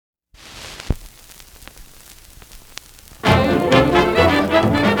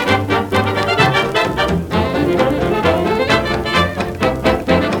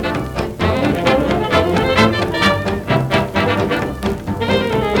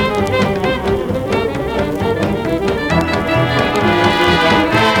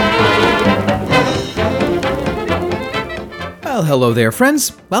hello there,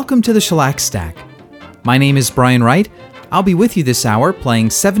 friends. Welcome to the Shellac Stack. My name is Brian Wright. I'll be with you this hour playing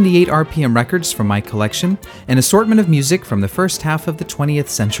 78 RPM records from my collection, an assortment of music from the first half of the 20th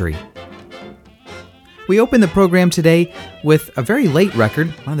century. We open the program today with a very late record,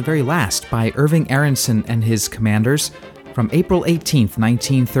 one of the very last, by Irving Aronson and his Commanders from April 18th,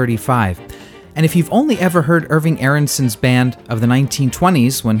 1935. And if you've only ever heard Irving Aronson's band of the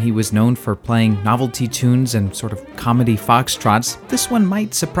 1920s, when he was known for playing novelty tunes and sort of comedy foxtrots, this one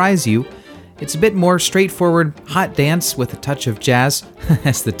might surprise you. It's a bit more straightforward hot dance with a touch of jazz,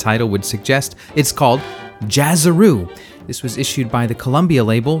 as the title would suggest. It's called Jazzaroo. This was issued by the Columbia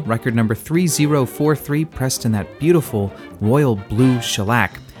label, record number 3043, pressed in that beautiful royal blue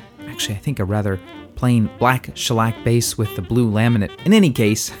shellac. Actually, I think a rather plain black shellac base with the blue laminate. In any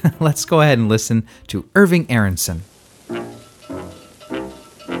case, let's go ahead and listen to Irving Aronson.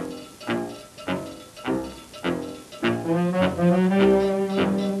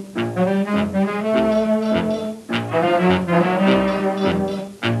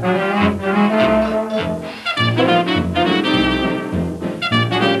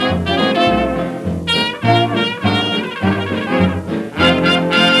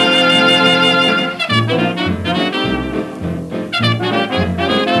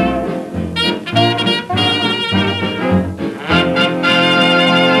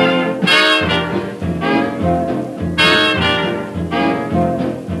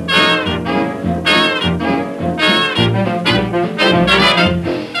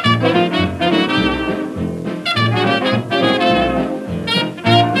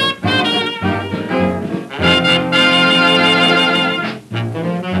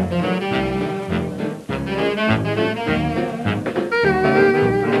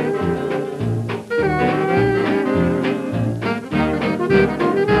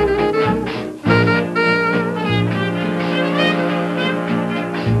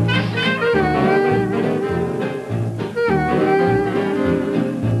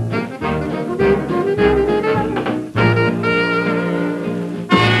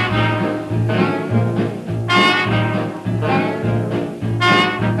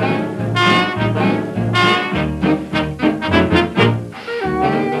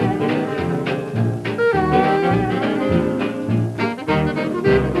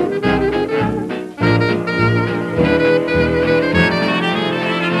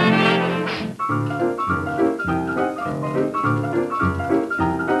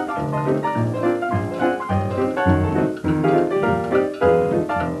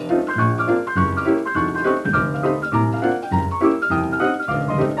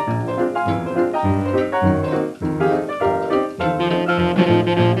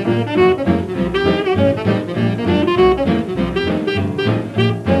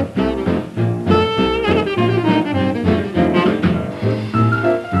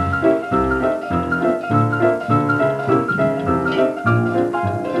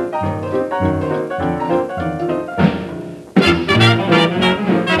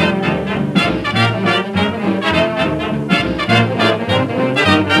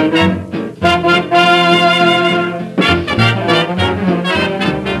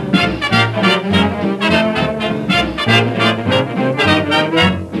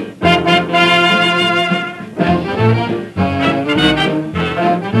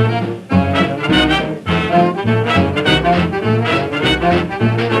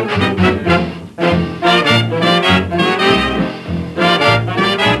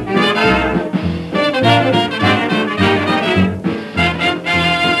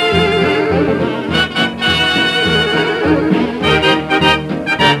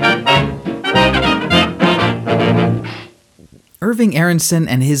 Irving Aronson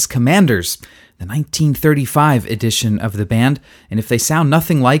and his Commanders, the 1935 edition of the band, and if they sound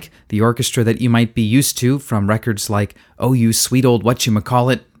nothing like the orchestra that you might be used to from records like Oh You Sweet Old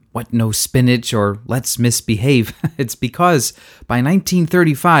Whatchamacallit, What No Spinach, or Let's Misbehave, it's because by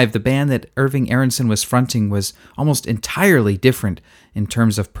 1935 the band that Irving Aronson was fronting was almost entirely different in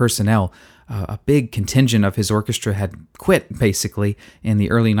terms of personnel. A big contingent of his orchestra had quit, basically, in the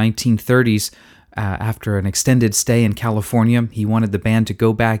early 1930s. After an extended stay in California, he wanted the band to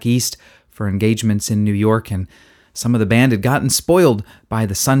go back east for engagements in New York, and some of the band had gotten spoiled by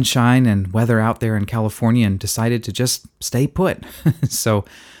the sunshine and weather out there in California and decided to just stay put. So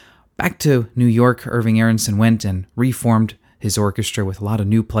back to New York, Irving Aronson went and reformed his orchestra with a lot of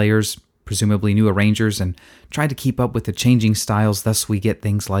new players, presumably new arrangers, and tried to keep up with the changing styles. Thus we get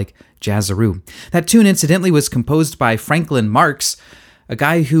things like Jazzaroo. That tune, incidentally, was composed by Franklin Marks, a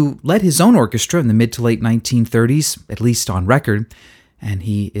guy who led his own orchestra in the mid to late 1930s, at least on record, and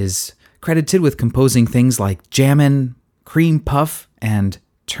he is credited with composing things like Jammin', Cream Puff, and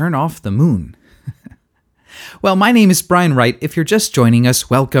Turn Off the Moon. Well, my name is Brian Wright. If you're just joining us,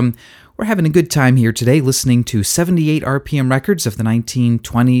 welcome. We're having a good time here today listening to 78 RPM records of the 1920s,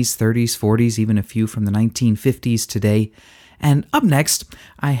 30s, 40s, even a few from the 1950s today. And up next,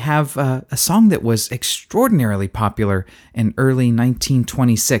 I have a song that was extraordinarily popular in early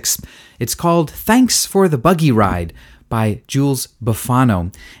 1926. It's called Thanks for the Buggy Ride by Jules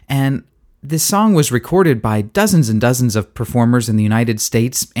Buffano. And this song was recorded by dozens and dozens of performers in the United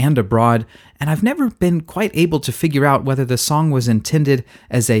States and abroad, and I've never been quite able to figure out whether the song was intended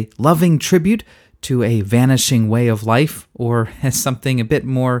as a loving tribute to a vanishing way of life or as something a bit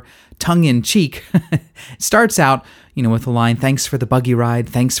more tongue-in-cheek. It starts out, with the line, "Thanks for the buggy ride,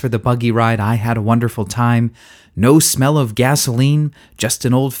 thanks for the buggy ride, I had a wonderful time. No smell of gasoline, just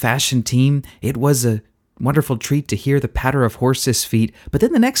an old-fashioned team. It was a wonderful treat to hear the patter of horses' feet." But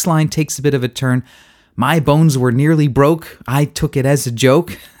then the next line takes a bit of a turn. "My bones were nearly broke. I took it as a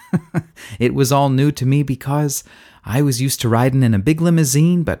joke. It was all new to me because I was used to riding in a big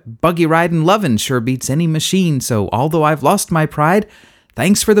limousine, but buggy riding lovin' sure beats any machine. So although I've lost my pride,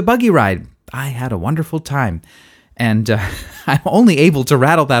 thanks for the buggy ride. I had a wonderful time." And I'm only able to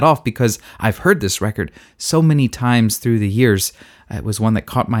rattle that off because I've heard this record so many times through the years. It was one that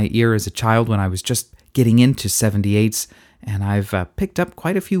caught my ear as a child when I was just getting into 78s, and I've picked up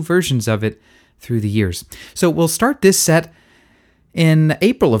quite a few versions of it through the years. So we'll start this set in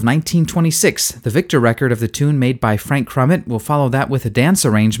April of 1926. The Victor record of the tune made by Frank Crummett. We'll follow that with a dance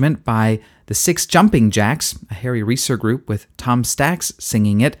arrangement by the Six Jumping Jacks, a Harry Reeser group with Tom Stax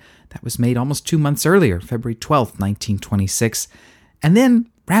singing it. That was made almost 2 months earlier, February 12th, 1926. And then,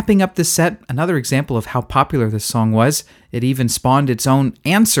 wrapping up this set, another example of how popular this song was. It even spawned its own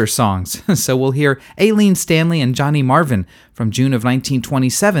answer songs. So we'll hear Aileen Stanley and Johnny Marvin from June of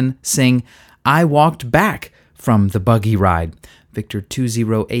 1927 sing "I Walked Back from the Buggy Ride," Victor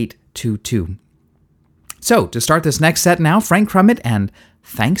 20822. So, to start this next set now, Frank Crummett and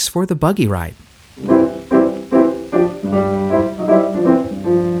Thanks for the Buggy Ride.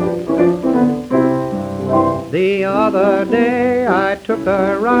 The other day I took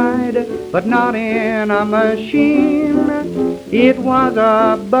a ride, but not in a machine. It was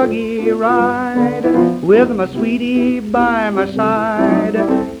a buggy ride with my sweetie by my side.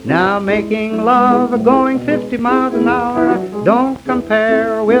 Now making love going 50 miles an hour don't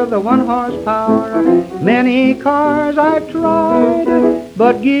compare with the 1 horsepower. Many cars I've tried,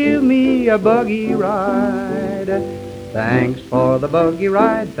 but give me a buggy ride. Thanks for the buggy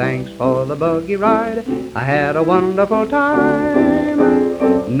ride, thanks for the buggy ride. I had a wonderful time.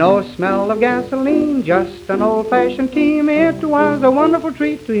 No smell of gasoline, just an old-fashioned team. It was a wonderful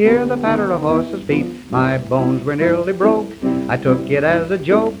treat to hear the patter of horses' feet. My bones were nearly broke, I took it as a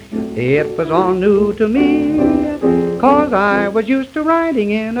joke. It was all new to me, 'cause I was used to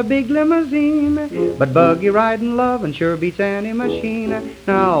riding in a big limousine. But buggy riding lovin' sure beats any machine.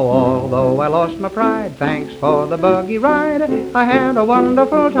 Now although I lost my pride, thanks for the buggy ride, I had a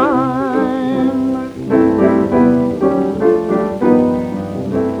wonderful time.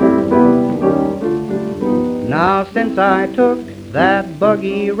 Now since I took that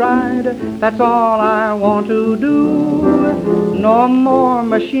buggy ride, that's all I want to do. No more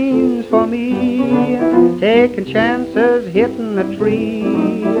machines for me, taking chances, hitting a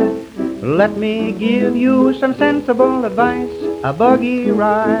tree. Let me give you some sensible advice. A buggy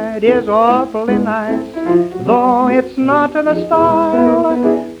ride is awfully nice. Though it's not the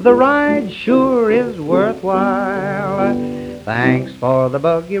style, the ride sure is worthwhile. Thanks for the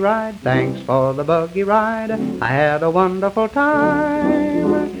buggy ride, thanks for the buggy ride, I had a wonderful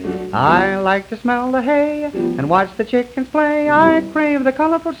time. I like to smell the hay and watch the chickens play. I crave the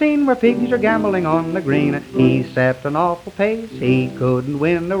colorful scene where pigs are gambling on the green. He set an awful pace, he couldn't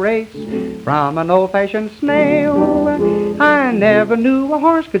win the race from an old-fashioned snail. I never knew a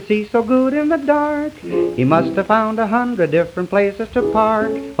horse could see so good in the dark. He must have found 100 different places to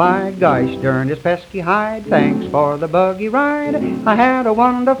park. By gosh darn his pesky hide, thanks for the buggy ride, I had a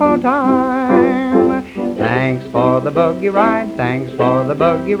wonderful time. Thanks for the buggy ride, thanks for the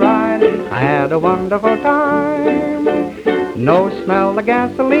buggy ride, I had a wonderful time. No smell of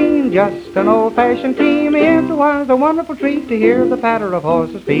gasoline, just an old-fashioned team. It was a wonderful treat to hear the patter of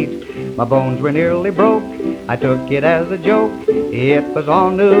horses' feet. My bones were nearly broke, I took it as a joke. It was all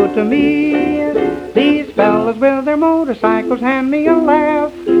new to me. These fellas with their motorcycles hand me a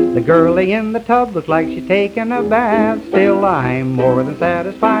laugh. The girlie in the tub looks like she's taking a bath. Still, I'm more than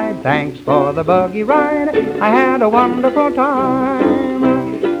satisfied. Thanks for the buggy ride, I had a wonderful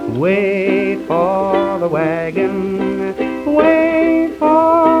time. Wait for the wagon, wait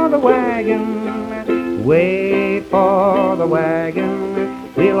for the wagon. Wait for the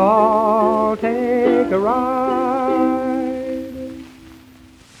wagon, we'll all take a ride.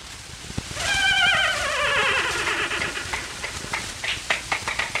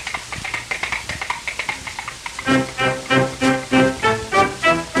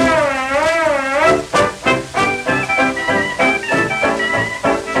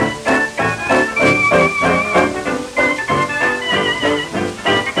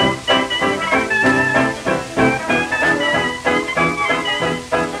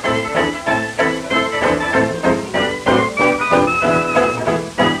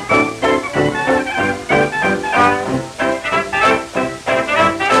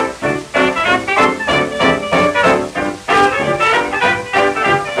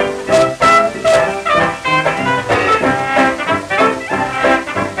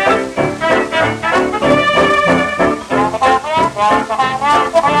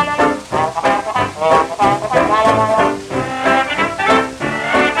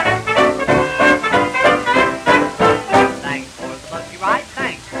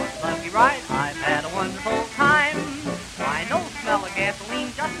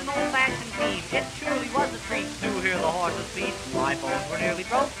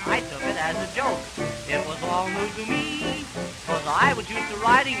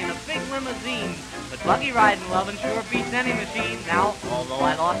 Buggy riding lovin' sure beats any machine. Now, although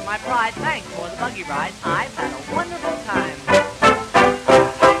I lost my pride, thanks for the buggy ride, I've had a wonderful time.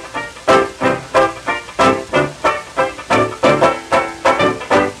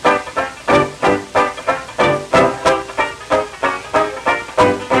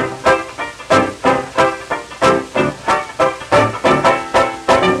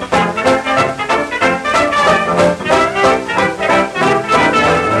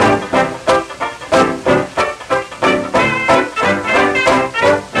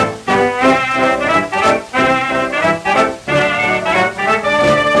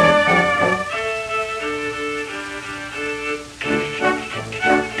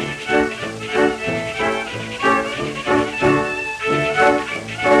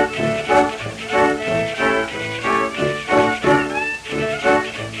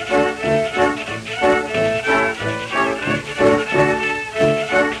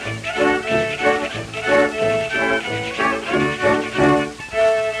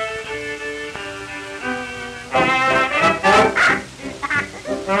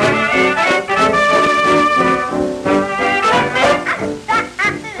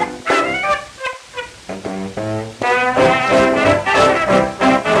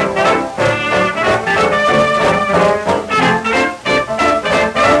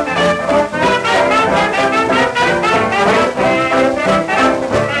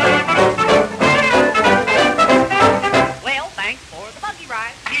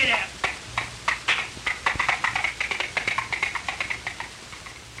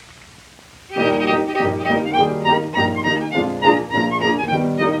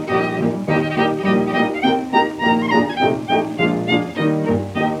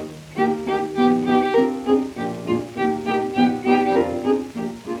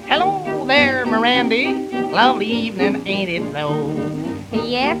 Lovely evening, ain't it though?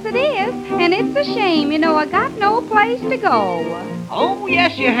 Yes, it is, and it's a shame, I got no place to go. Oh,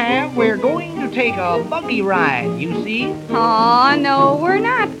 yes, you have. We're going to take a buggy ride, you see. Aw, no, we're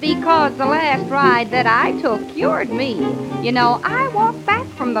not, because the last ride that I took cured me. I walked back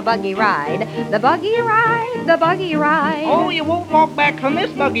from the buggy ride. The buggy ride, the buggy ride. Oh, you won't walk back from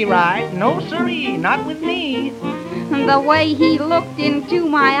this buggy ride. No, sirree, not with me. The way he looked into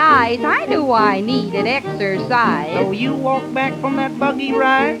my eyes, I knew I needed exercise. So you walk back from that buggy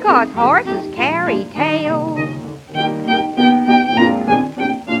ride? 'Cause horses carry tails.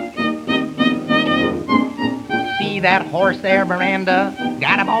 See that horse there, Miranda?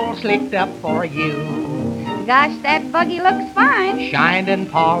 Got 'em all slicked up for you. Gosh, that buggy looks fine. Shined and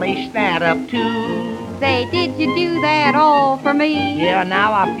polished that up too. Say, did you do that all for me? Yeah,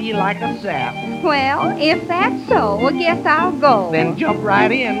 now I feel like a sap. Well, if that's so, I guess I'll go. Then jump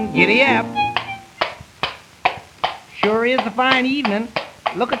right in, giddy up. Sure is a fine evening.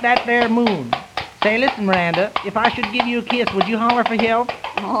 Look at that there moon. Say, listen, Miranda, if I should give you a kiss, would you holler for help?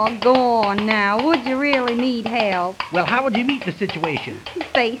 Oh, go on now. Would you really need help? Well, how would you meet the situation?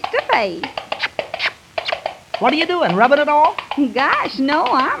 Face to face. What are you doing, rubbing it off? Gosh, no,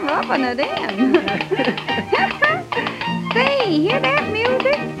 I'm rubbing it in. Say, hear that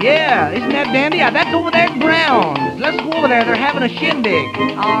music? Yeah, isn't that dandy? That's over there at Brown's. Let's go over there. They're having a shindig.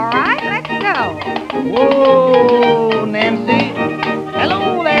 All right, let's go. Whoa, Nancy.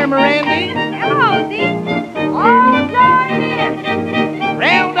 Hello there, Mirandy. Hello, Dee. All join in.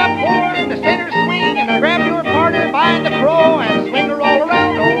 Round up for the center swing and a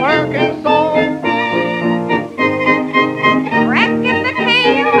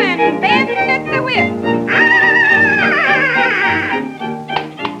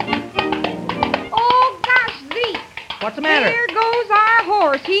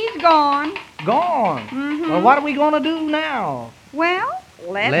what are we going to do now? Well,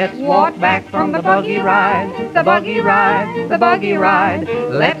 Let's walk back from the buggy ride, the buggy ride, the buggy ride.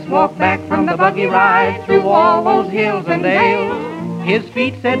 Let's walk back from the buggy ride through all those hills and dales. His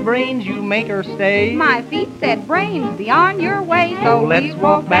feet said, brains, you make her stay. My feet said, brains, be on your way. So Let's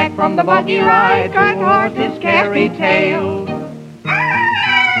walk back from the buggy ride, 'cause horses carry tails.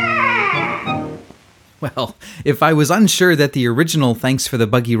 Well, if I was unsure that the original Thanks for the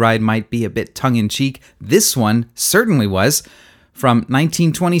Buggy Ride might be a bit tongue-in-cheek, this one certainly was. From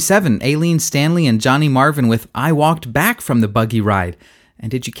 1927, Aileen Stanley and Johnny Marvin with I Walked Back from the Buggy Ride. And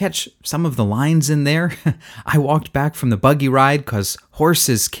did you catch some of the lines in there? I walked back from the buggy ride 'cause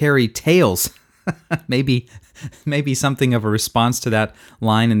horses carry tails. Maybe something of a response to that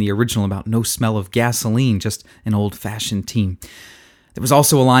line in the original about no smell of gasoline, just an old-fashioned team. There was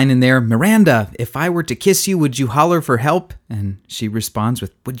also a line in there, Miranda, if I were to kiss you, would you holler for help? And she responds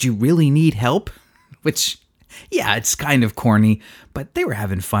with, would you really need help? Which, yeah, it's kind of corny, but they were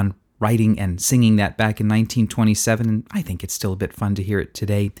having fun writing and singing that back in 1927, and I think it's still a bit fun to hear it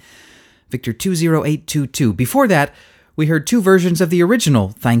today. Victor 20822. Before that, we heard two versions of the original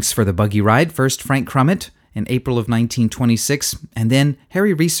Thanks for the Buggy Ride. First, Frank Crummett in April of 1926, and then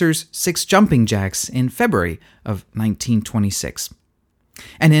Harry Reeser's Six Jumping Jacks in February of 1926.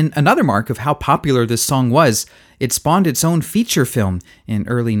 And in another mark of how popular this song was, it spawned its own feature film in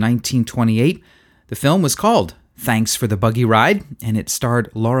early 1928. The film was called Thanks for the Buggy Ride, and it starred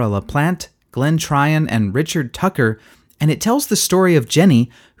Laura LaPlante, Glenn Tryon, and Richard Tucker, and it tells the story of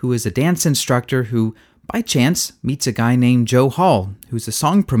Jenny, who is a dance instructor who, by chance, meets a guy named Joe Hall, who's a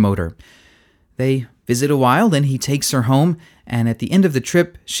song promoter. They visit a while, then he takes her home, and at the end of the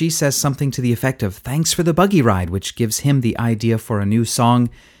trip, she says something to the effect of, thanks for the buggy ride, which gives him the idea for a new song.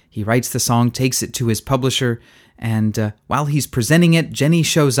 He writes the song, takes it to his publisher, and while he's presenting it, Jenny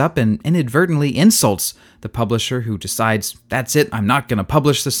shows up and inadvertently insults the publisher, who decides, that's it, I'm not going to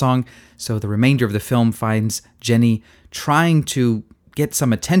publish the song. So the remainder of the film finds Jenny trying to get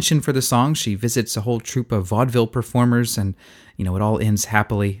some attention for the song. She visits a whole troupe of vaudeville performers, and, it all ends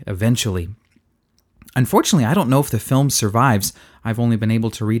happily eventually. Unfortunately, I don't know if the film survives. I've only been able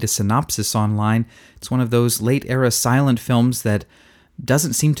to read a synopsis online. It's one of those late-era silent films that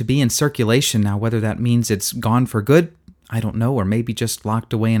doesn't seem to be in circulation now. Whether that means it's gone for good, I don't know, or maybe just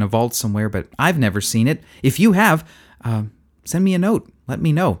locked away in a vault somewhere, but I've never seen it. If you have, send me a note. Let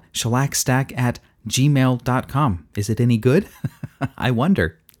me know. shellacstack@gmail.com. Is it any good? I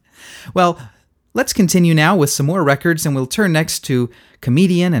wonder. Well, let's continue now with some more records, and we'll turn next to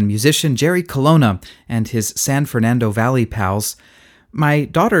comedian and musician Jerry Colonna and his San Fernando Valley pals. My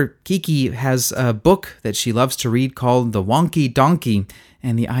daughter Kiki has a book that she loves to read called The Wonky Donkey,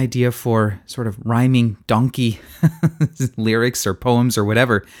 and the idea for sort of rhyming donkey lyrics or poems or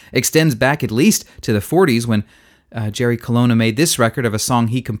whatever extends back at least to the 40s when Jerry Colonna made this record of a song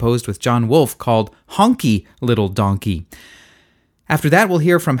he composed with John Wolfe called Honky Little Donkey. After that, we'll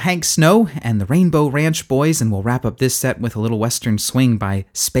hear from Hank Snow and the Rainbow Ranch Boys, and we'll wrap up this set with a little Western swing by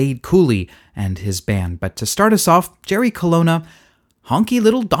Spade Cooley and his band. But to start us off, Jerry Colonna, Honky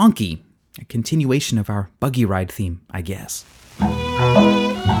Little Donkey, a continuation of our buggy ride theme, I guess.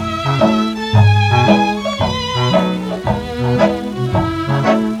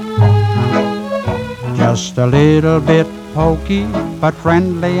 Just a little bit pokey, but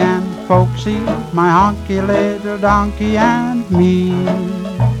friendly and folksy, my honky little donkey and me.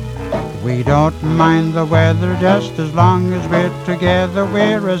 We don't mind the weather just as long as we're together.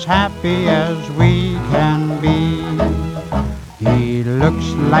 We're as happy as we can be. He looks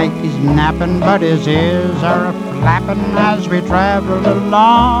like he's napping, but his ears are a-flapping as we travel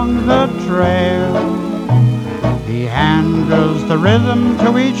along the trail. He handles the rhythm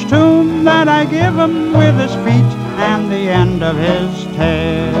to each tune that I give him with his feet and the end of his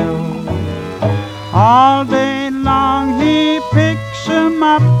tail. All day long he picks him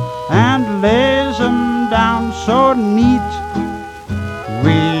up and lays him down so neat.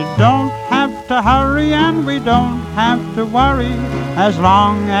 We don't have to hurry and we don't have to worry as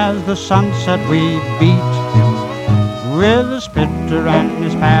long as the sunset we beat. With his pitter and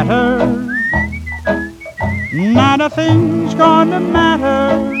his patter, not a thing's gonna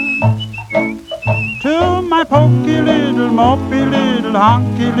matter to my pokey little, mopey little,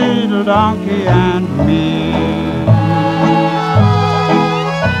 honky little donkey and me.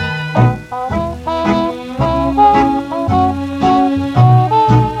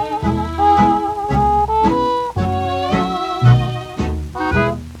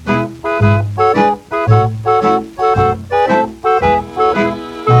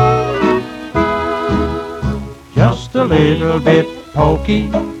 A little bit pokey,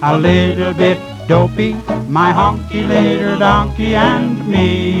 a little bit dopey, my honky little donkey and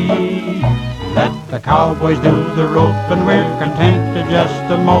me. Let the cowboys do the roping, we're content to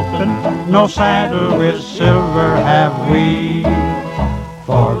just a moping. No saddle with silver have we.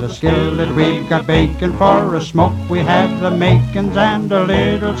 For the skillet we've got bacon, for a smoke we have the makings, and a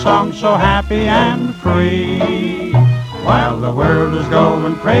little song so happy and free. While the world is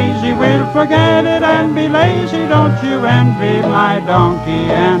going crazy, we'll forget it and be lazy. Don't you envy my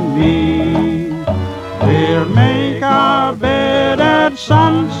donkey and me. We'll make our bed at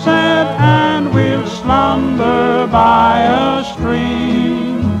sunset and we'll slumber by a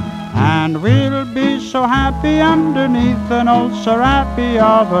stream. And we'll be so happy underneath an old serape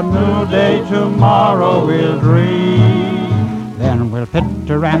of a new day tomorrow we'll dream. Then we'll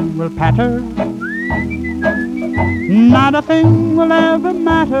pitter and we'll patter, not a thing will ever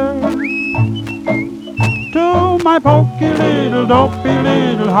matter to my pokey little, dopey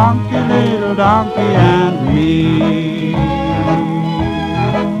little, honky little donkey and me.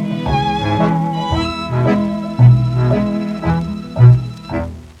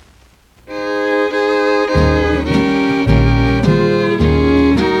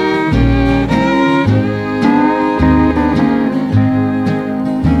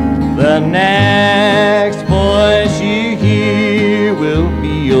 The next voice you hear will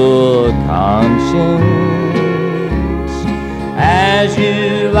be your conscience as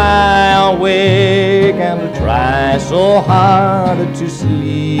you lie awake and try so hard to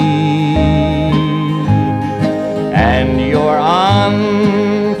sleep, and your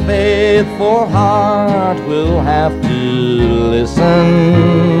unfaithful heart will have to listen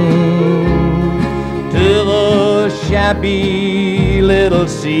to those shabby little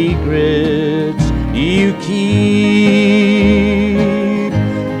secrets you keep.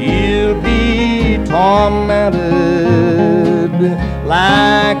 You'll be tormented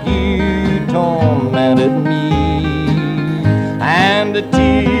like you tormented me, and the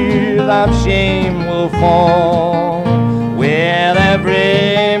tears of shame will fall with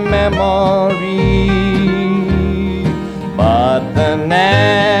every memory. But the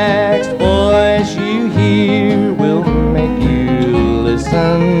next voice you hear will make you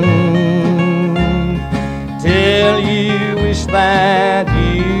listen till you wish that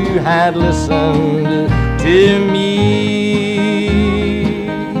you had listened to me.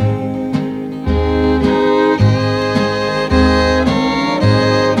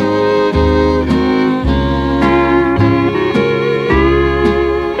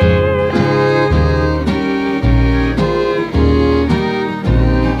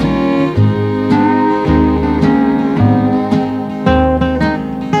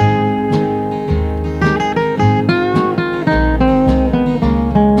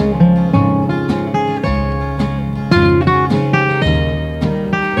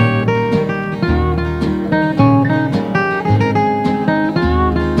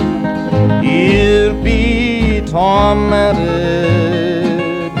 Tormented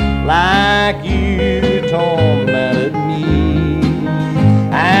like you tormented me,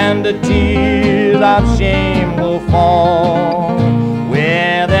 and the tears of shame will fall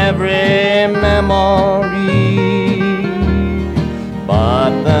with every memory.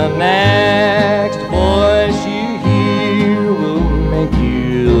 But the next voice you hear will make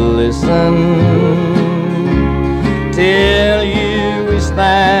you listen till you wish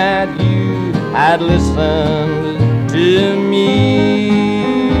that you had listened to me.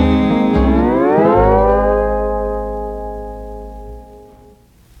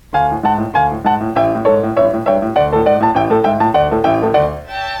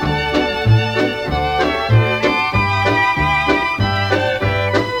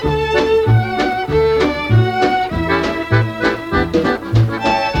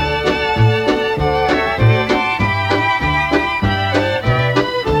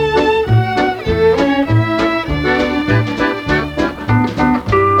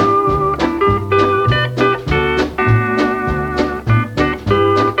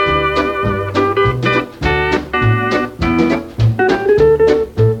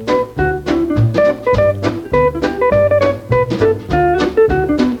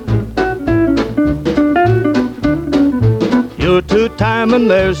 And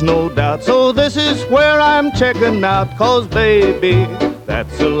there's no doubt, so this is where I'm checking out, 'cause baby,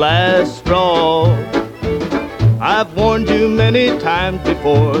 that's the last straw. I've warned you many times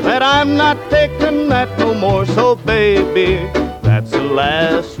before that I'm not taking that no more, so baby, that's the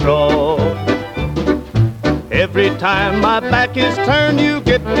last straw. Every time my back is turned, you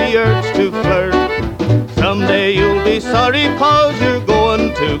get the urge to flirt. Someday you'll be sorry 'cause you're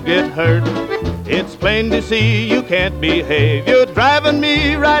going to get hurt. It's plain to see you can't behave. You're driving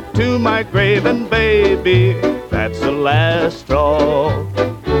me right to my grave, and baby, that's the last straw.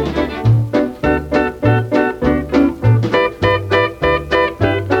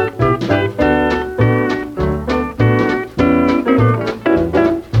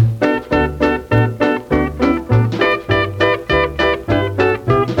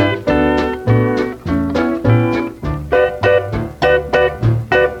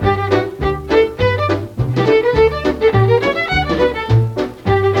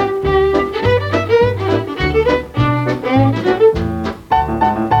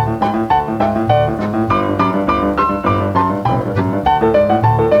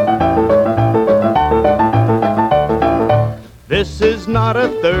 This is not a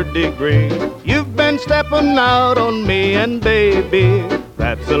third degree. You've been stepping out on me, and baby,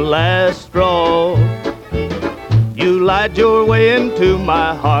 that's the last straw. You lied your way into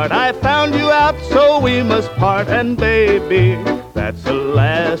my heart. I found you out, so we must part, and baby, that's the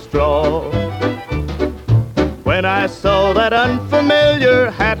last straw. When I saw that unfamiliar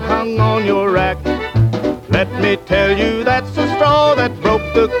hat hung on your rack, let me tell you that's the straw that broke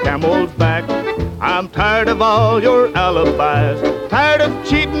the camel's back. I'm tired of all your alibis, tired of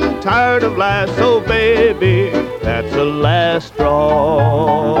cheating, tired of lies, so baby, that's the last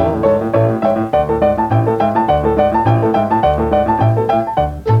straw.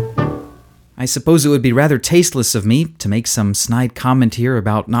 I suppose it would be rather tasteless of me to make some snide comment here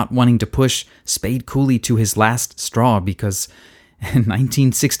about not wanting to push Spade Cooley to his last straw, because in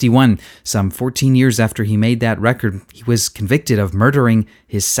 1961, some 14 years after he made that record, he was convicted of murdering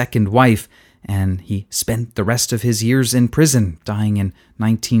his second wife, and he spent the rest of his years in prison, dying in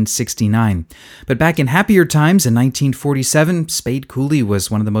 1969. But back in happier times, in 1947, Spade Cooley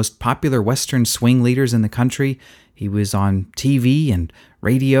was one of the most popular Western swing leaders in the country. He was on TV and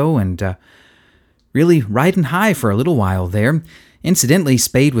radio and really riding high for a little while there. Incidentally,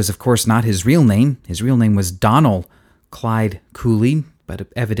 Spade was, of course, not his real name. His real name was Donald Clyde Cooley, but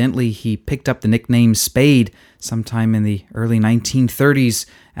evidently he picked up the nickname Spade sometime in the early 1930s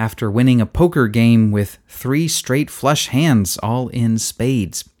after winning a poker game with 3 straight flush hands, all in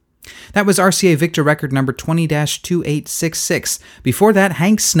spades. That was RCA Victor record number 20-2866. Before that,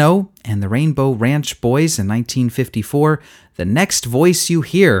 Hank Snow and the Rainbow Ranch Boys in 1954. The next voice you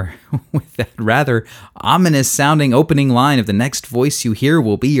hear, with that rather ominous-sounding opening line of the next voice you hear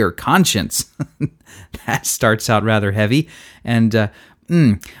will be your conscience. That starts out rather heavy, and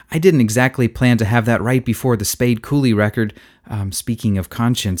I didn't exactly plan to have that right before the Spade Cooley record. Speaking of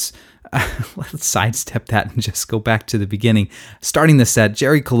conscience, let's sidestep that and just go back to the beginning. Starting the set,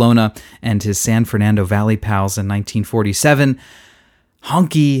 Jerry Colonna and his San Fernando Valley pals in 1947,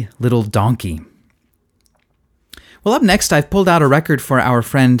 Honky Little Donkey. Well, up next, I've pulled out a record for our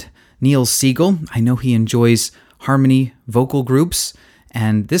friend Neil Siegel. I know he enjoys harmony vocal groups,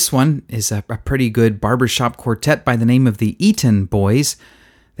 and this one is a pretty good barbershop quartet by the name of the Eaton Boys.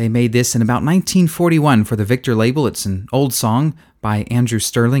 They made this in about 1941 for the Victor label. It's an old song by Andrew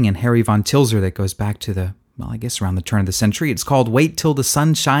Sterling and Harry Von Tilzer that goes back to around the turn of the century. It's called Wait Till the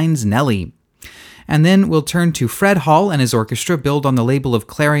Sun Shines, Nellie. And then we'll turn to Fred Hall and his orchestra, billed on the label of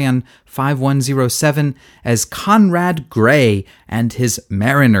Clarion 5107 as Conrad Gray and his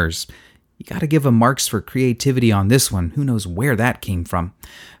Mariners. You got to give him marks for creativity on this one. Who knows where that came from?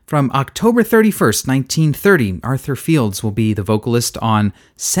 From October 31st, 1930, Arthur Fields will be the vocalist on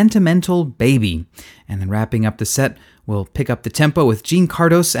Sentimental Baby. And then wrapping up the set, we'll pick up the tempo with Gene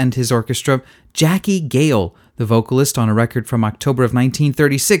Cardos and his orchestra, Jackie Gale, the vocalist on a record from October of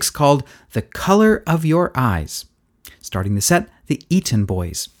 1936 called The Color of Your Eyes. Starting the set, the Eaton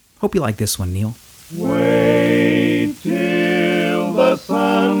Boys. Hope you like this one, Neil. Wait till the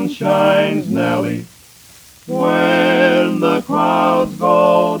sun shines, Nellie, when the clouds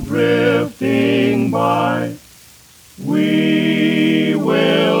go drifting by. We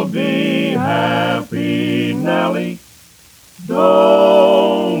will be happy, Nellie.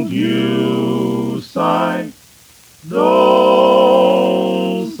 Don't you sigh.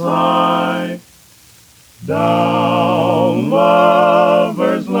 Don't sigh. Down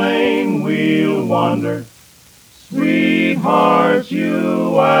Lover's Lane we'll wander, sweethearts,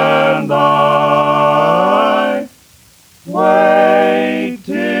 you and I. Wait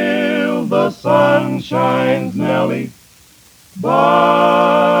till the sun shines, Nellie,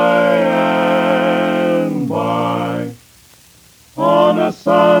 by and by. On a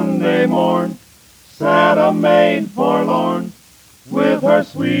Sunday morn sat a maid forlorn, with her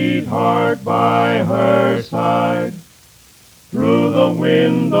sweetheart by her side. Through the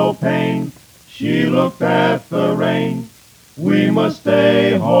window pane she looked at the rain. We must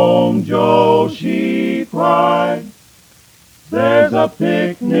stay home, Joe, she cried. There's a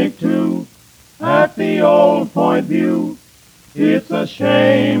picnic too at the Old Point View. It's a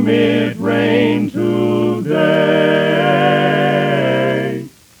shame it rained today.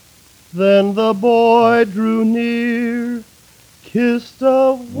 Then the boy drew near, kissed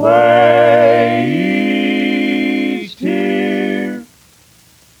away each tear,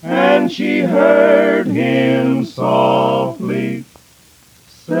 and she heard him softly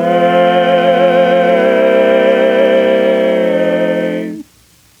say,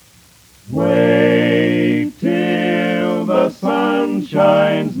 wait till the sun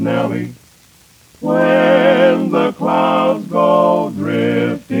shines, Nellie, when the clouds go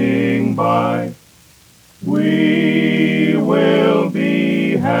drifting by. We will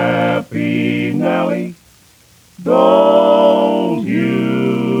be happy, Nellie. Don't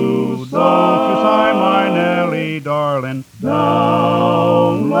you sigh, my Nellie, darling.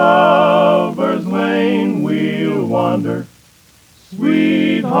 Down Lover's Lane we'll wander,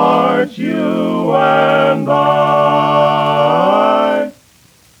 sweetheart, you and I.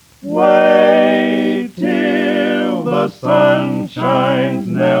 Wait till the sun shines,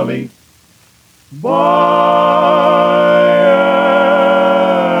 Nellie, by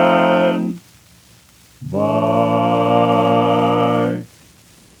and by.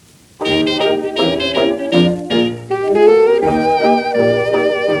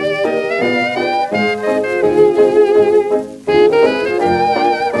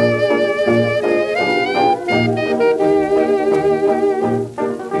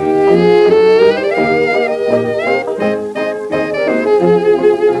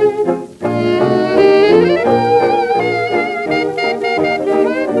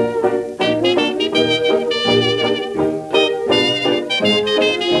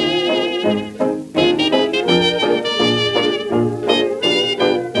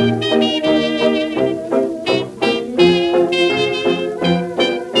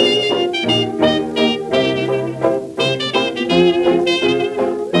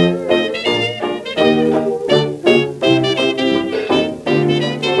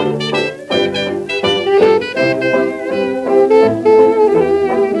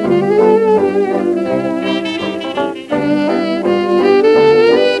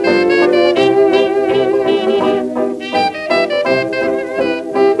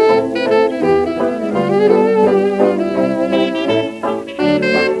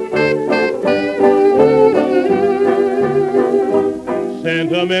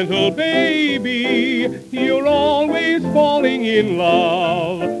 Sentimental baby, you're always falling in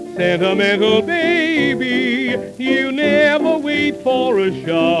love. Sentimental baby, you never wait for a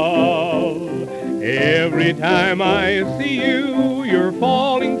shove. Every time I see you, you're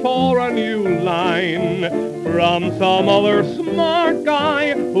falling for a new line from some other smart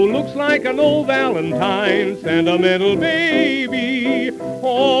guy who looks like an old Valentine. Sentimental baby,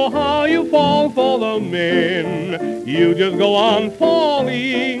 oh, how you fall for the men. You just go on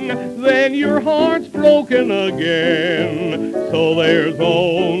falling, then your heart's broken again. So there's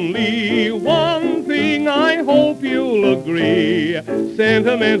only one thing, I hope you'll agree.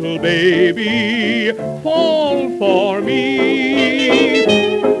 Sentimental baby, fall for me.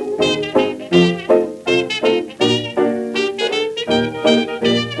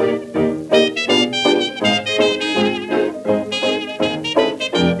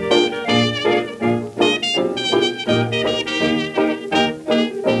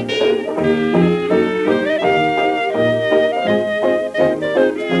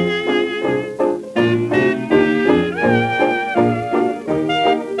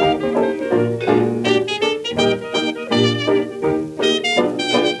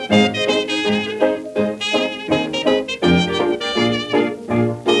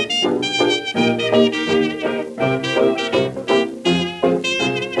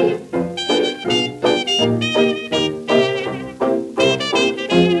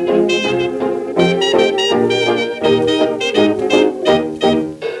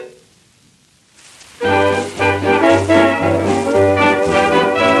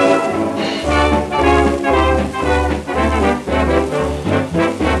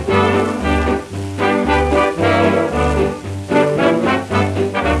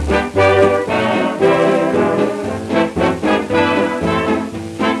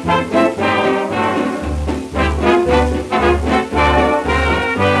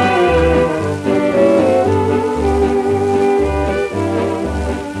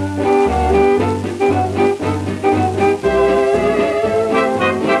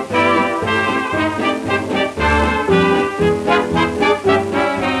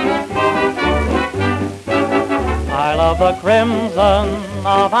 The crimson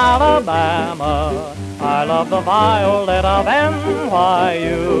of Alabama I love the violet of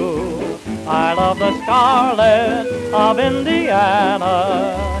NYU. I love the scarlet of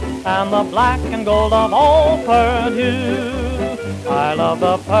Indiana and the black and gold of old Purdue. I love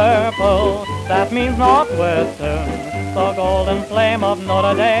the purple, that means Northwestern, the golden flame of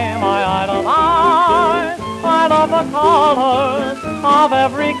Notre Dame I idolize. I love the colors of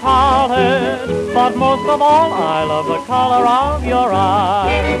every college, but most of all I love the color of your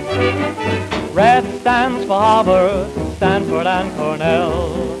eyes. Red stands for Harvard, Stanford and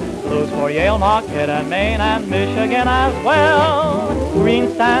Cornell. Blue's for Yale, Marquette and Maine and Michigan as well. Green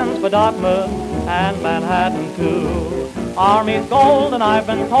stands for Dartmouth and Manhattan too. Army's gold and I've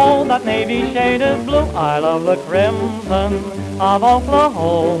been told that Navy shade is blue. I love the crimson of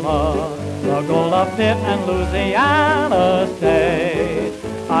Oklahoma, the gold of Pitt and Louisiana State.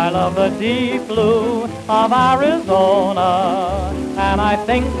 I love the deep blue of Arizona, and I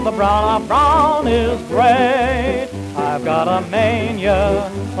think the brown of Brown is great. I've got a mania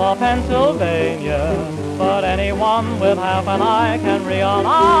for Pennsylvania, but anyone with half an eye can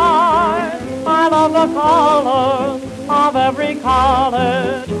realize I love the colors of every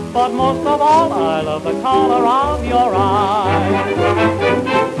college, but most of all I love the color of your eyes.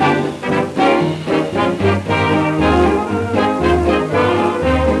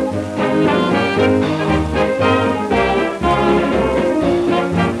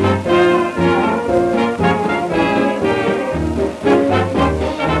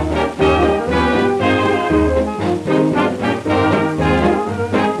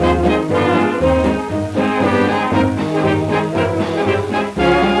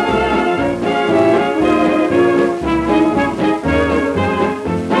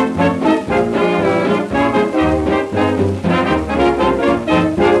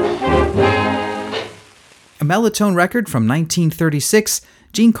 Melotone record from 1936,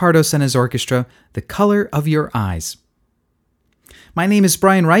 Gene Cardos and his orchestra, The Color of Your Eyes. My name is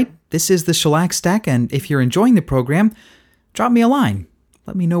Brian Wright. This is the Shellac Stack, and if you're enjoying the program, drop me a line.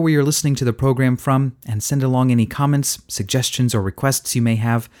 Let me know where you're listening to the program from, and send along any comments, suggestions, or requests you may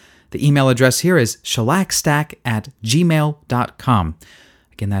have. The email address here is shellacstack@gmail.com.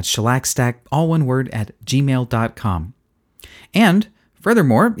 Again, that's shellacstack, all one word, @gmail.com. And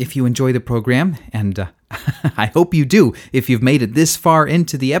furthermore, if you enjoy the program, and I hope you do if you've made it this far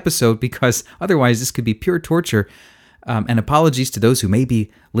into the episode, because otherwise this could be pure torture. And apologies to those who may be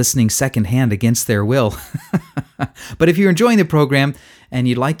listening secondhand against their will. But if you're enjoying the program and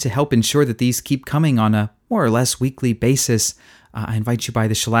you'd like to help ensure that these keep coming on a more or less weekly basis, I invite you by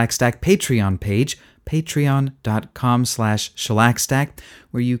the Shellac Stack Patreon page, patreon.com/shellacstack,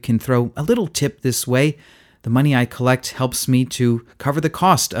 where you can throw a little tip this way. The money I collect helps me to cover the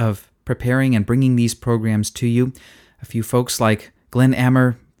cost of preparing and bringing these programs to you. A few folks like Glenn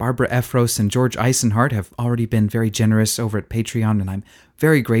Ammer, Barbara Efros, and George Eisenhart have already been very generous over at Patreon, and I'm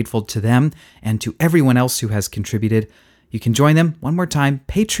very grateful to them and to everyone else who has contributed. You can join them one more time,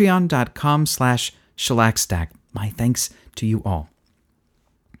 patreon.com/shellacstack. My thanks to you all.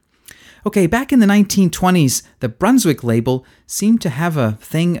 Okay, back in the 1920s, the Brunswick label seemed to have a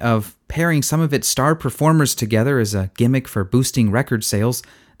thing of pairing some of its star performers together as a gimmick for boosting record sales.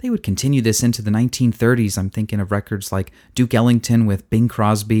 They would continue this into the 1930s. I'm thinking of records like Duke Ellington with Bing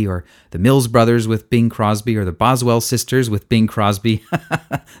Crosby, or the Mills Brothers with Bing Crosby, or the Boswell Sisters with Bing Crosby.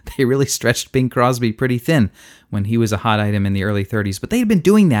 They really stretched Bing Crosby pretty thin when he was a hot item in the early 30s. But they had been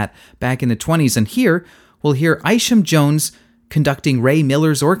doing that back in the 20s. And here, we'll hear Isham Jones conducting Ray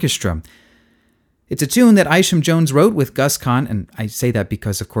Miller's orchestra. It's a tune that Isham Jones wrote with Gus Kahn, and I say that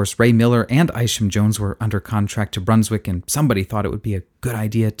because, of course, Ray Miller and Isham Jones were under contract to Brunswick, and somebody thought it would be a good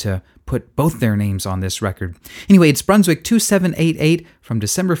idea to put both their names on this record. Anyway, it's Brunswick 2788 from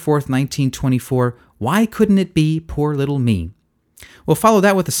December 4th, 1924, Why Couldn't It Be Poor Little Me? We'll follow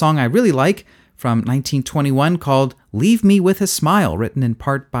that with a song I really like from 1921 called Leave Me With a Smile, written in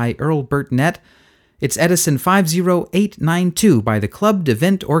part by Earl Burt-Nett. It's Edison 50892 by the Club de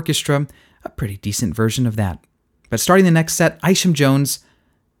Vint Orchestra, a pretty decent version of that. But starting the next set, Isham Jones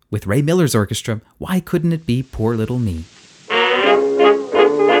with Ray Miller's orchestra, Why Couldn't It Be Poor Little Me?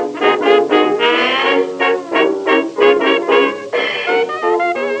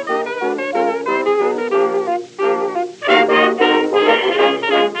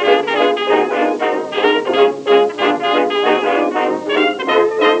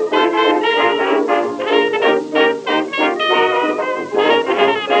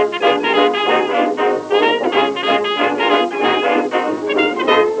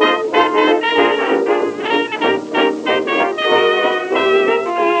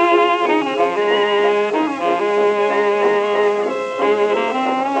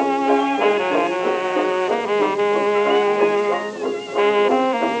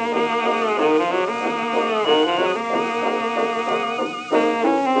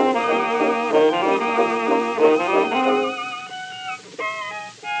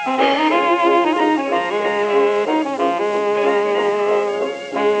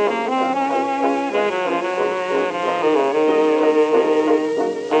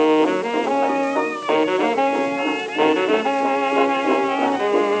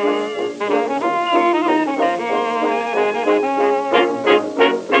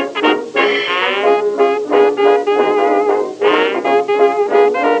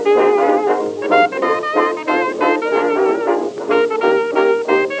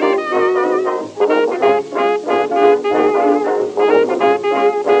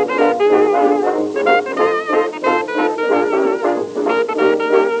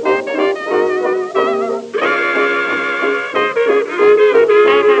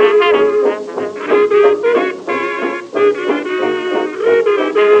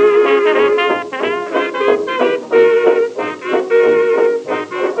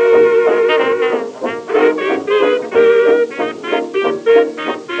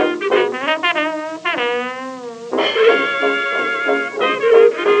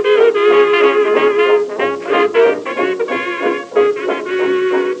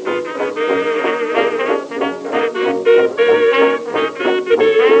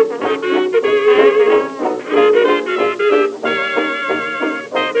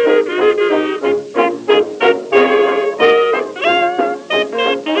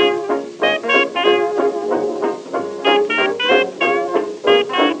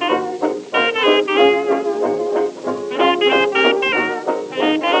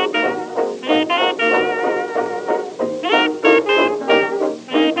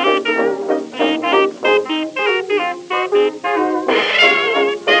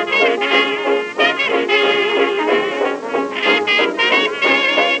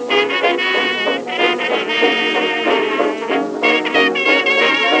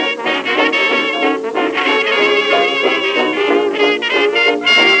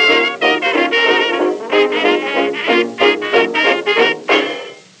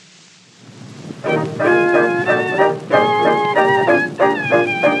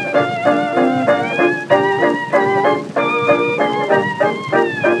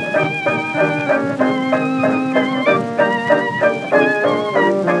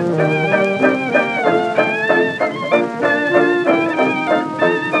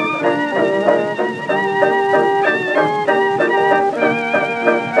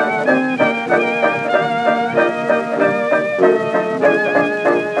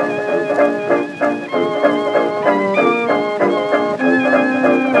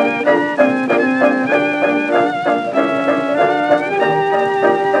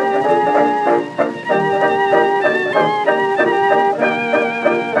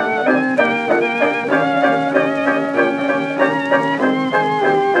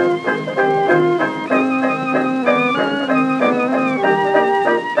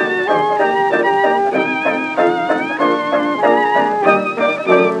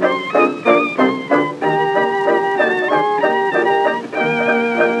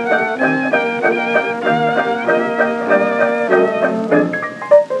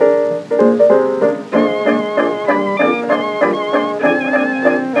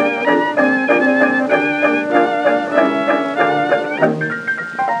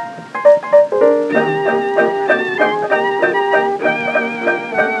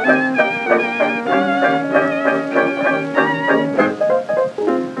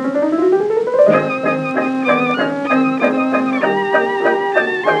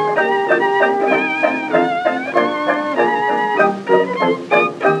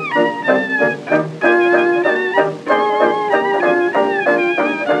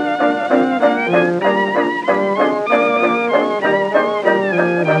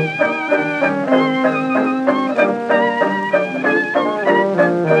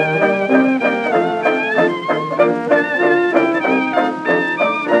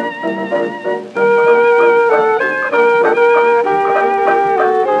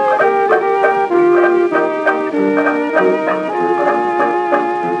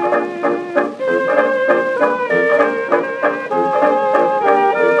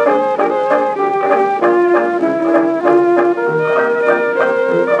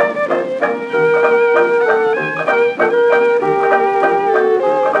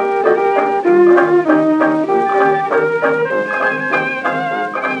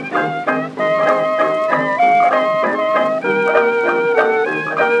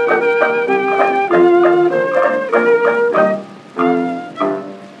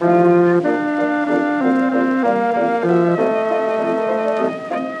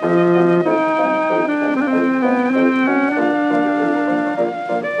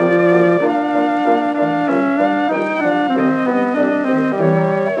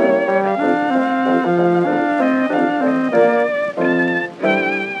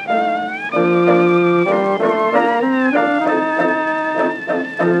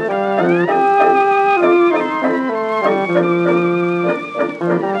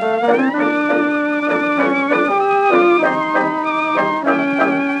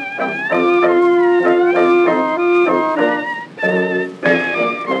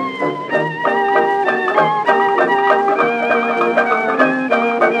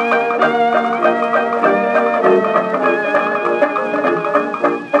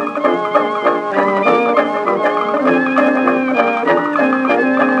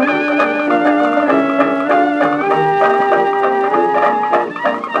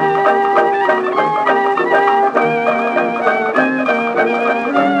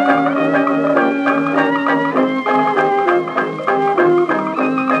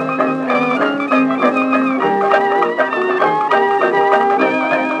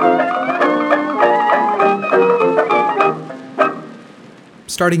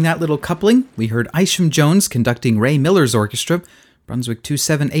 Starting that little coupling, we heard Isham Jones conducting Ray Miller's orchestra, Brunswick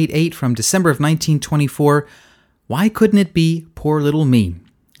 2788 from December of 1924, Why Couldn't It Be Poor Little Me?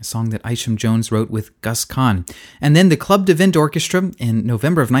 A song that Isham Jones wrote with Gus Kahn. And then the Club de Vint Orchestra in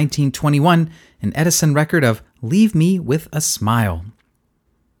November of 1921, an Edison record of Leave Me With a Smile.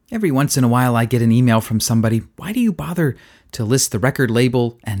 Every once in a while I get an email from somebody, why do you bother to list the record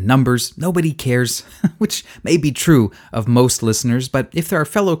label and numbers? Nobody cares, which may be true of most listeners, but if there are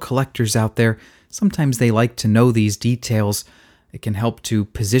fellow collectors out there, sometimes they like to know these details. It can help to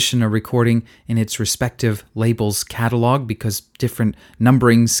position a recording in its respective label's catalog because different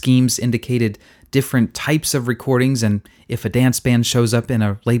numbering schemes indicated different types of recordings, and if a dance band shows up in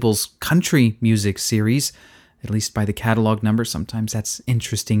a label's country music series, at least by the catalog number, sometimes that's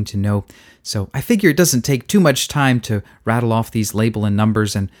interesting to know. So I figure it doesn't take too much time to rattle off these label and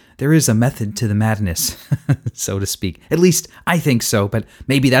numbers, and there is a method to the madness, so to speak. At least I think so, but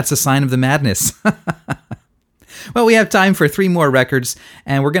maybe that's a sign of the madness. Well, we have time for 3 more records,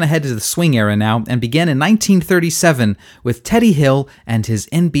 and we're going to head to the swing era now and begin in 1937 with Teddy Hill and his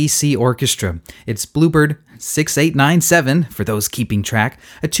NBC Orchestra. It's Bluebird 6897, for those keeping track,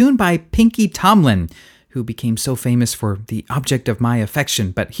 a tune by Pinky Tomlin, who became so famous for The Object of My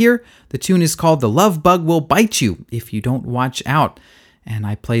Affection. But here, the tune is called The Love Bug Will Bite You If You Don't Watch Out. And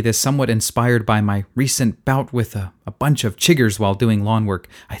I play this somewhat inspired by my recent bout with a bunch of chiggers while doing lawn work.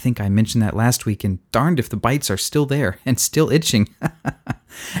 I think I mentioned that last week, and darned if the bites are still there and still itching.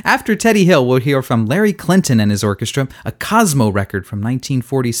 After Teddy Hill, we'll hear from Larry Clinton and his orchestra, a Cosmo record from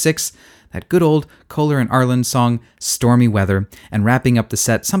 1946, that good old Kohler and Arlen song, Stormy Weather, and wrapping up the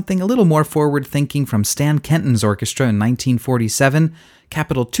set, something a little more forward-thinking from Stan Kenton's orchestra in 1947,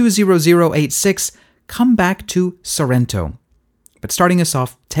 capital 20086, Come Back to Sorrento. But starting us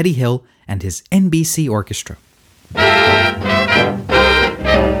off, Teddy Hill and his NBC Orchestra. The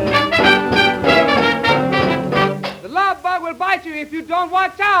love bug will bite you if you don't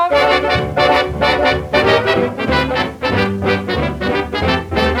watch out.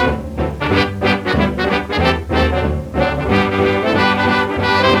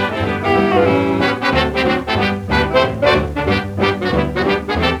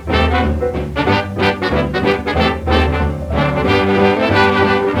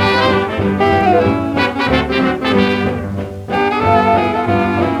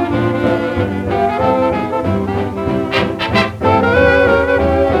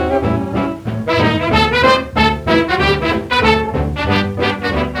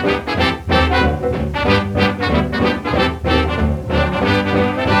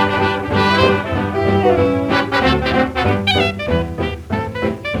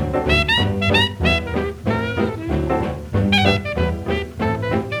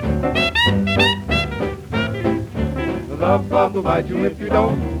 Will bite you if you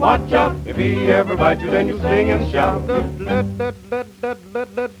don't watch out. If he ever bites you, then you sing and shout.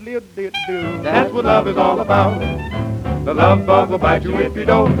 That's what love is all about. The love bug will bite you if you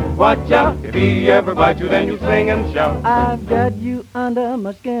don't watch out. If he ever bites you, then you sing and shout. I've got you under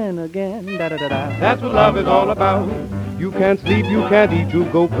my skin again. Da-da-da-da. That's what love is all about. You can't sleep, you can't eat, you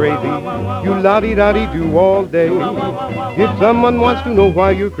go crazy. You la-di-da-di-do all day. If someone wants to know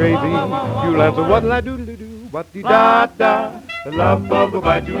why you're crazy, you'll answer, what'll I do? What-di-da-da. The love bug will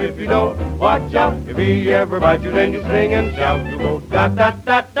bite you if you don't watch out. If he ever bites you, then you sing and shout. You go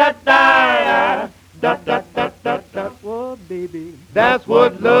da-da-da-da-da. Da-da-da-da-da. Whoa, baby. That's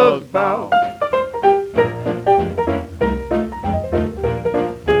what love's about.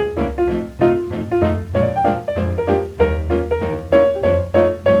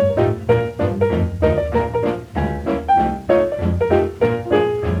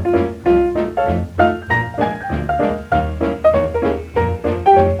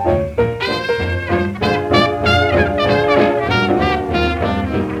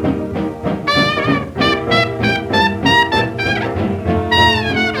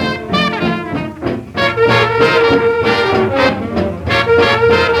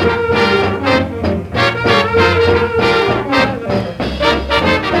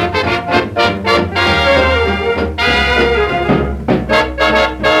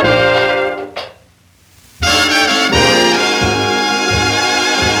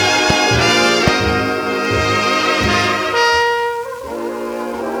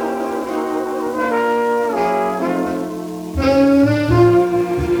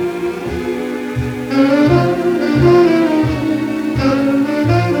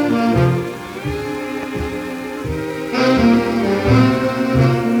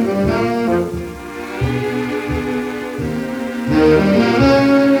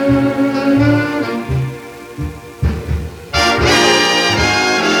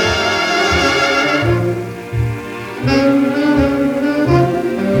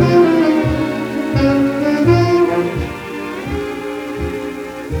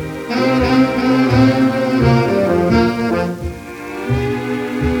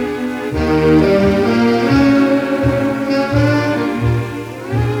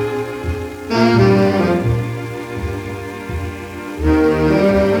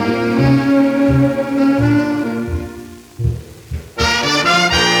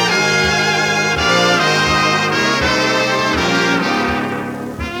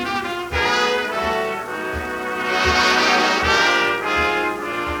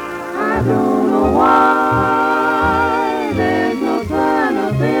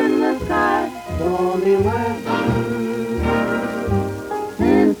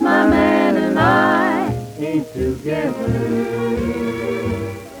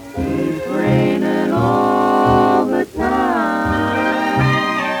 Keeps raining all the time.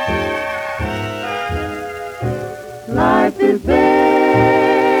 Life is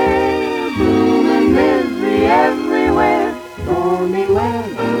bare, blooming misery everywhere. Stormy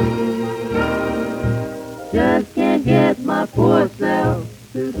weather, just can't get my poor self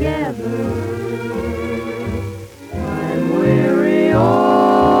together. I'm weary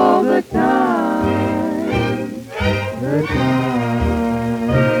all the time,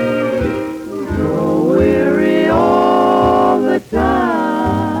 so weary all the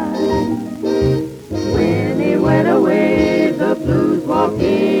time. When he went away, the blues walked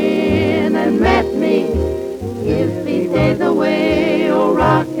in and met me. If he stays away, a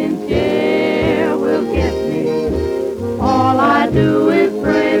rocking chair will get me. All I do is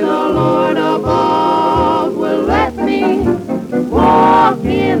pray the Lord above will let me walk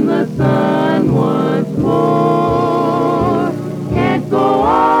in the sun once more. Can't go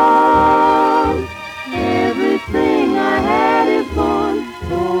on, everything I had is gone.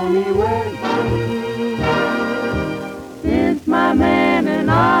 Stormy weather, since my man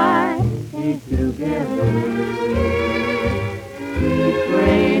and I ain't together. Keeps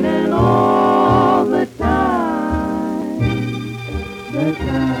raining all the time,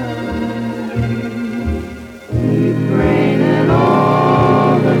 Keeps raining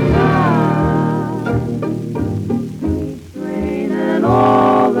all the time, keeps raining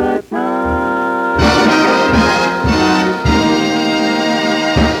all the time.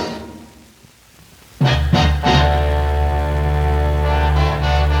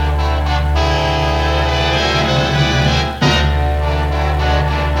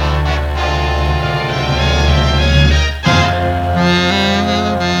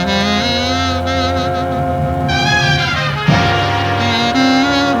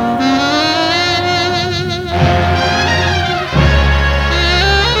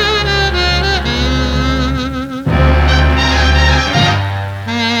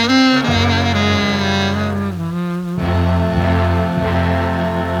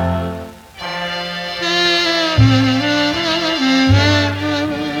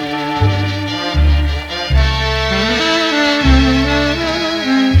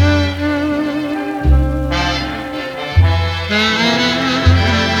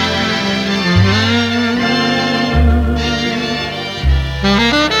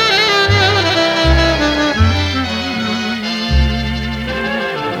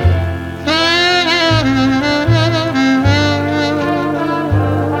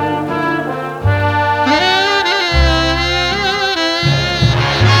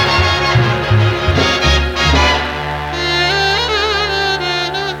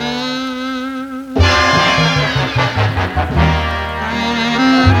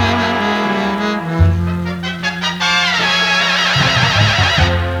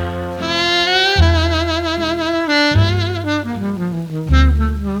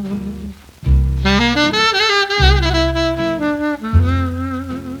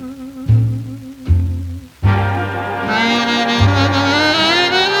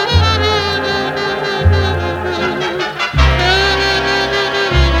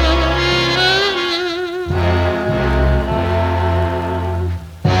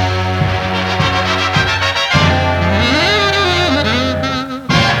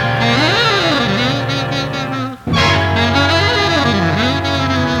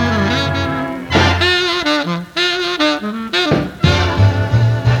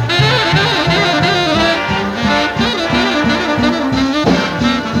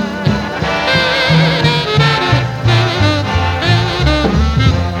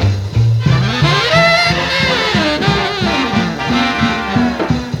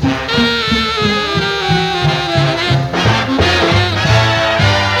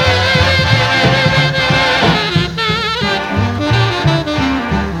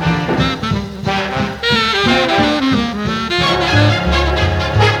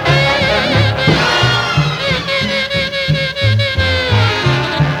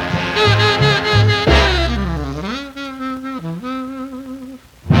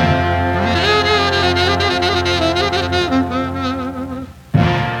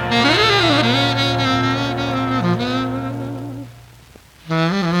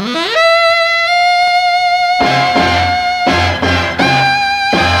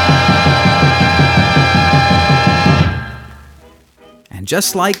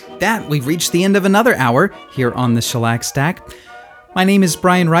 just like that, we've reached the end of another hour here on the Shellac Stack. My name is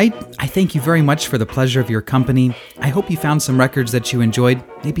Brian Wright. I thank you very much for the pleasure of your company. I hope you found some records that you enjoyed,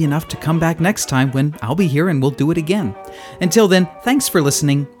 maybe enough to come back next time when I'll be here and we'll do it again. Until then, thanks for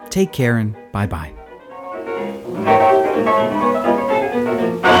listening, take care, and bye-bye.